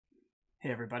Hey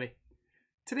everybody.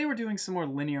 Today we're doing some more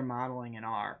linear modeling in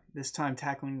R, this time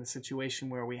tackling the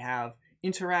situation where we have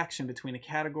interaction between a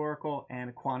categorical and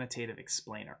a quantitative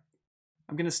explainer.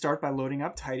 I'm going to start by loading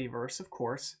up tidyverse, of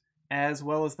course, as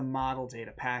well as the model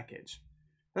data package.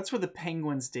 That's where the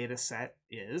penguins data set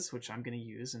is, which I'm going to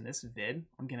use in this vid.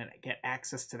 I'm going to get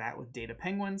access to that with data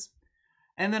penguins,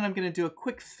 and then I'm going to do a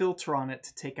quick filter on it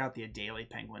to take out the Adelie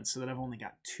penguins so that I've only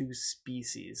got 2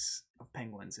 species of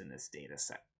penguins in this data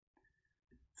set.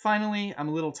 Finally, I'm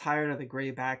a little tired of the gray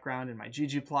background in my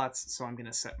ggplots, so I'm going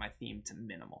to set my theme to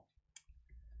minimal.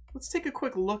 Let's take a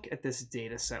quick look at this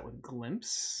data set with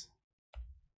Glimpse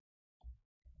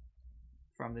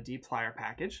from the dplyr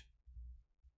package.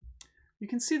 You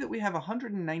can see that we have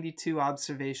 192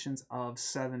 observations of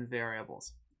 7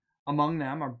 variables. Among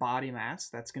them are body mass.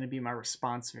 That's going to be my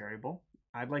response variable.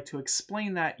 I'd like to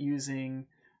explain that using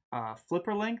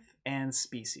flipper length and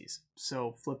species.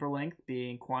 So flipper length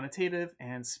being quantitative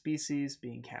and species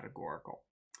being categorical.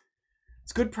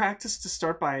 It's good practice to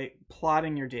start by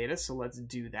plotting your data, so let's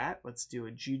do that. Let's do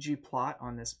a ggplot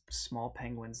on this small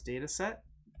penguins data set.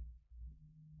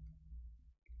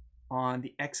 On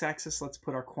the x-axis, let's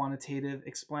put our quantitative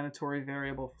explanatory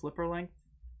variable flipper length,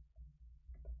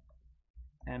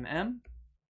 mm.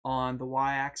 On the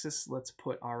y-axis, let's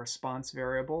put our response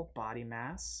variable body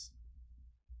mass,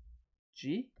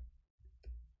 G,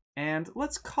 and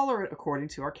let's color it according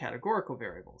to our categorical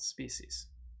variable, species.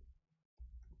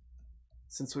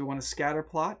 Since we want a scatter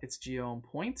plot, it's geom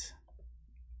point.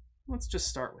 Let's just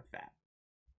start with that.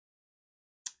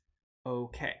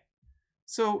 Okay,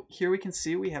 so here we can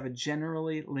see we have a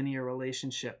generally linear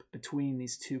relationship between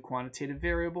these 2 quantitative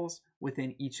variables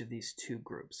within each of these 2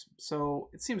 groups. So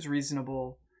it seems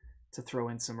reasonable to throw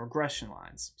in some regression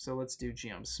lines. So let's do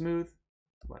geom smooth.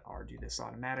 Let R do this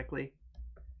automatically.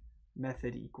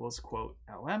 Method equals quote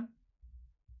lm.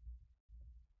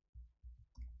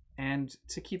 And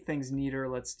to keep things neater,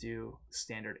 let's do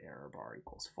standard error bar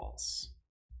equals false.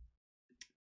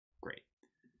 Great.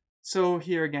 So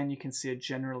here again, you can see a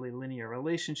generally linear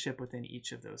relationship within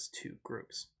each of those 2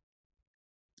 groups.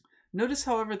 Notice,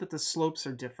 however, that the slopes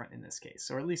are different in this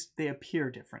case, or at least they appear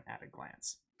different at a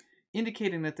glance,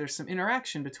 indicating that there's some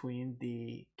interaction between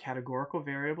the categorical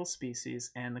variable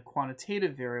species and the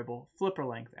quantitative variable flipper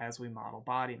length as we model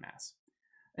body mass.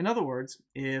 In other words,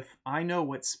 if I know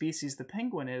what species the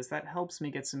penguin is, that helps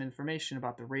me get some information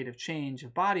about the rate of change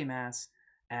of body mass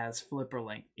as flipper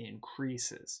length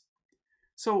increases.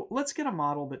 So let's get a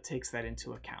model that takes that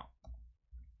into account.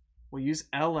 We'll use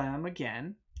LM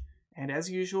again, and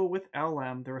as usual with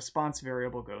LM, the response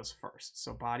variable goes first.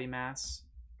 So body mass,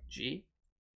 G,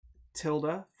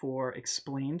 tilde for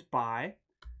explained by,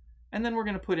 and then we're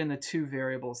going to put in the 2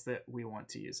 variables that we want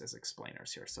to use as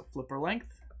explainers here. So flipper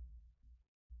length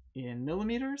in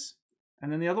millimeters,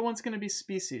 and then the other one's going to be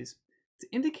species. To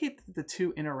indicate that the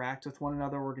 2 interact with one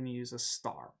another, we're going to use a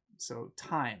star, so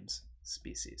times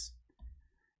species.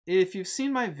 If you've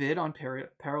seen my vid on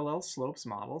parallel slopes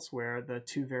models where the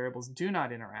 2 variables do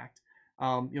not interact,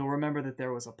 you'll remember that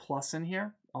there was a plus in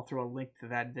here. I'll throw a link to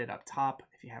that vid up top.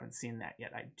 If you haven't seen that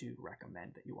yet, I do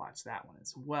recommend that you watch that one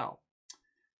as well.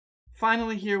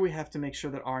 Finally, here we have to make sure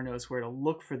that R knows where to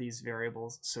look for these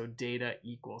variables. So data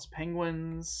equals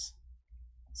penguins,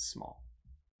 small.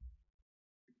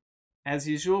 As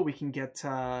usual, we can get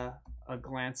a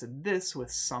glance at this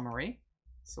with summary.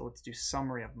 So let's do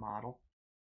summary of model.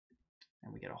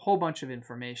 And we get a whole bunch of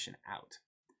information out.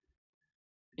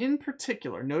 In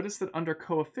particular, notice that under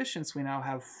coefficients, we now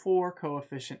have 4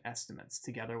 coefficient estimates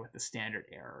together with the standard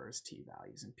errors,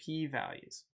 t-values, and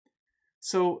p-values.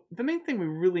 So the main thing we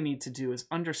really need to do is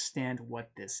understand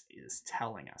what this is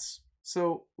telling us.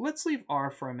 So let's leave R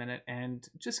for a minute and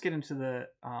just get into the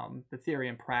theory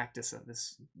and practice of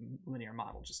this linear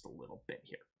model just a little bit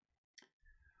here.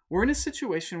 We're in a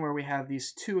situation where we have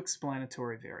these 2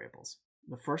 explanatory variables.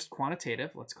 The first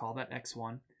quantitative, let's call that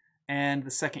x1, and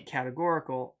the second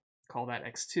categorical, call that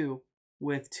x2,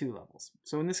 with 2 levels.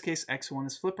 So in this case, x1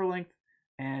 is flipper length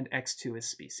and x2 is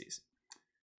species.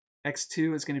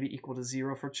 x2 is going to be equal to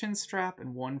 0 for chin strap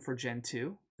and 1 for gen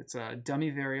 2. It's a dummy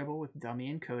variable with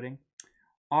dummy encoding.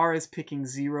 R is picking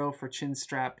 0 for chin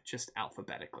strap just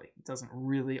alphabetically. It doesn't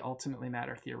really ultimately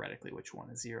matter theoretically which one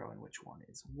is 0 and which one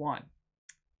is 1.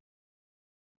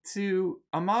 To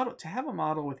have a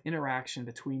model with interaction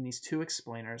between these 2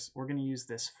 explainers, we're going to use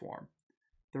this form.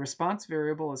 The response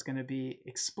variable is going to be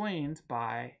explained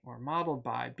by, or modeled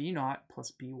by, b0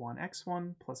 plus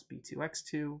b1x1 plus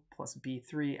b2x2 plus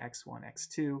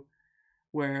b3x1x2,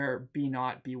 where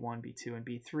b0, b1, b2, and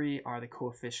b3 are the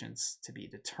coefficients to be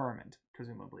determined,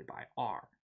 presumably by R.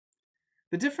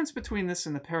 The difference between this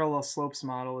and the parallel slopes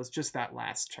model is just that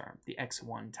last term, the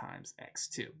x1 times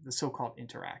x2, the so-called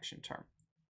interaction term.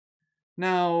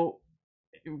 Now,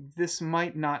 this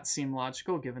might not seem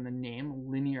logical given the name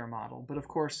linear model, but of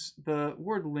course the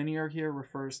word linear here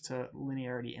refers to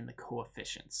linearity in the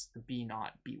coefficients, the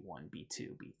b0, b1,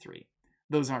 b2, b3.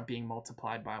 Those aren't being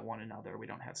multiplied by one another. We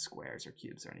don't have squares or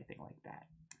cubes or anything like that.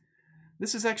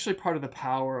 This is actually part of the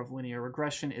power of linear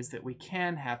regression, is that we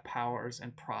can have powers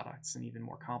and products and even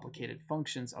more complicated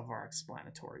functions of our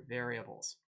explanatory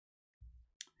variables.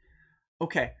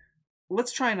 Okay,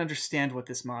 let's try and understand what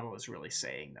this model is really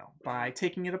saying, though, by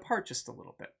taking it apart just a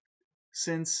little bit.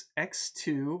 Since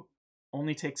x2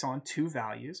 only takes on two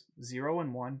values, 0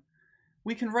 and 1,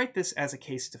 we can write this as a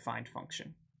case-defined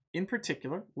function. In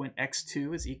particular, when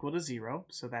x2 is equal to 0,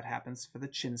 so that happens for the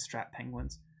chin strap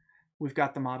penguins, we've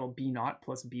got the model b0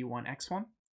 plus b1 x1.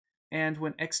 And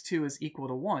when x2 is equal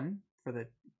to 1 for the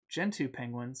Gen 2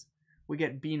 penguins, we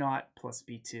get b0 plus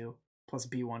b2 plus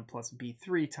b1 plus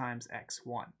b3 times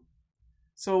x1.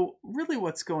 So really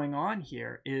what's going on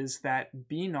here is that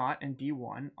b0 and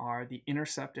b1 are the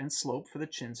intercept and slope for the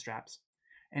chin straps,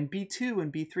 and b2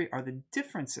 and b3 are the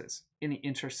differences in the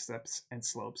intercepts and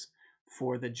slopes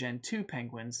for the Gen 2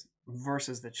 penguins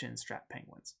versus the chin strap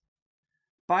penguins.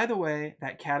 By the way,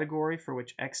 that category for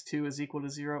which x2 is equal to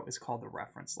 0 is called the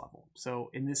reference level. So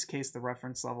in this case, the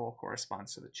reference level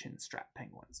corresponds to the chin strap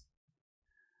penguins.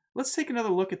 Let's take another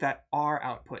look at that R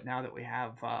output now that we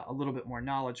have a little bit more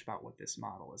knowledge about what this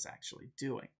model is actually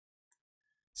doing.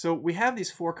 So we have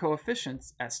these four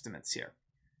coefficients estimates here,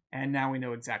 and now we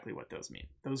know exactly what those mean.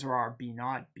 Those are our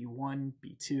b0, b1,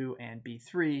 b2, and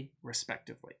b3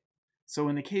 respectively. So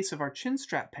in the case of our chin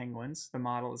strap penguins, the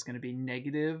model is going to be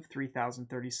negative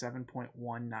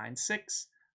 3037.196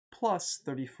 plus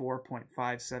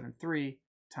 34.573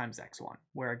 times x1,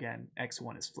 where again,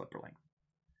 x1 is Flipperling.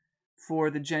 For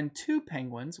the Gen 2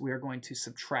 penguins, we are going to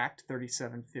subtract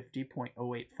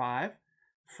 3750.085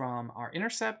 from our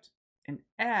intercept and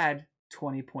add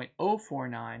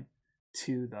 20.049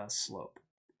 to the slope.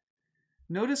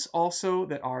 Notice also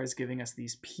that R is giving us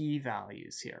these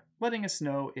p-values here, letting us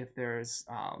know if there's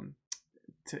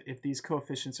if these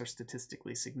coefficients are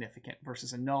statistically significant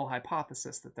versus a null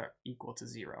hypothesis that they're equal to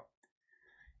 0.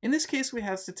 In this case, we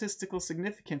have statistical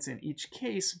significance in each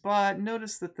case, but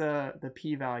notice that the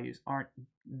p-values aren't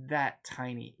that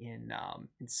tiny in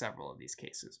several of these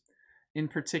cases. In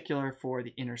particular, for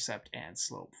the intercept and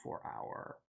slope for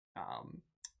our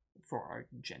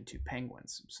Gen 2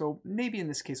 penguins. So maybe in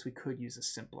this case we could use a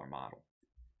simpler model.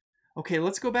 Okay,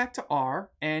 let's go back to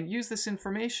R and use this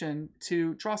information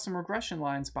to draw some regression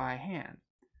lines by hand.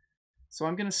 So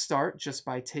I'm going to start just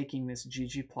by taking this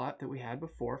ggplot that we had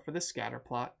before for the scatter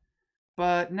plot,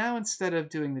 but now instead of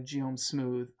doing the geom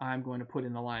smooth, I'm going to put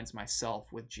in the lines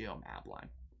myself with geom abline,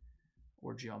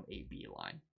 or geom AB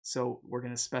line. So we're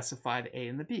going to specify the A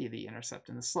and the B, the intercept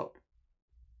and the slope.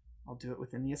 I'll do it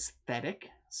within the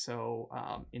aesthetic, so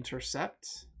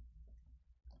intercept.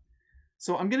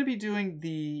 So I'm going to be doing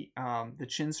the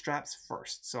chin straps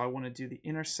first. So I want to do the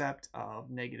intercept of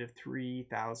negative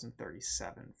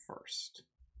 3037 first.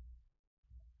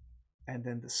 And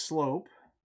then the slope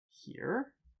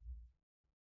here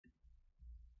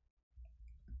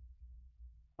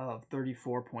of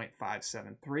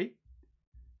 34.573.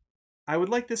 I would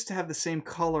like this to have the same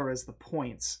color as the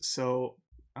points, so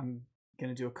I'm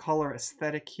going to do a color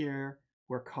aesthetic here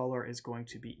where color is going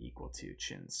to be equal to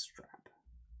chin strap.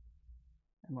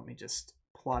 And let me just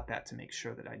plot that to make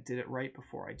sure that I did it right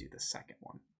before I do the second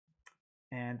one.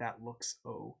 And that looks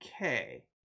okay.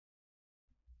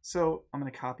 So I'm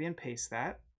going to copy and paste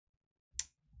that.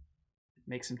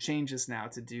 Make some changes now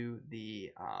to do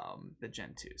the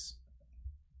Gen 2s.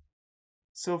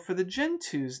 So for the Gen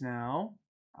 2s now,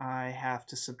 I have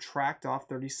to subtract off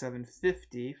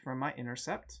 3750 from my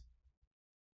intercept.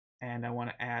 And I want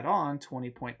to add on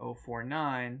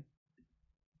 20.049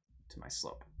 to my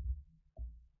slope.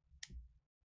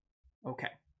 Okay,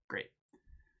 great.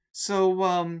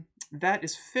 So that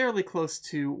is fairly close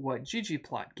to what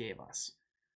ggplot gave us.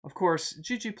 Of course,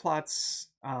 ggplot's,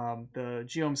 the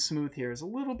geom smooth here is a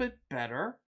little bit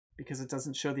better because it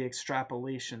doesn't show the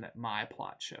extrapolation that my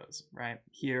plot shows, right?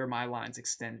 Here, my lines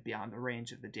extend beyond the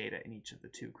range of the data in each of the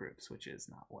two groups, which is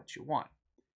not what you want.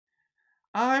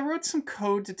 I wrote some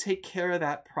code to take care of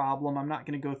that problem. I'm not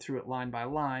going to go through it line by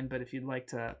line, but if you'd like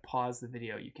to pause the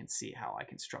video, you can see how I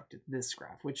constructed this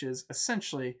graph, which is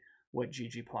essentially what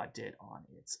ggplot did on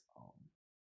its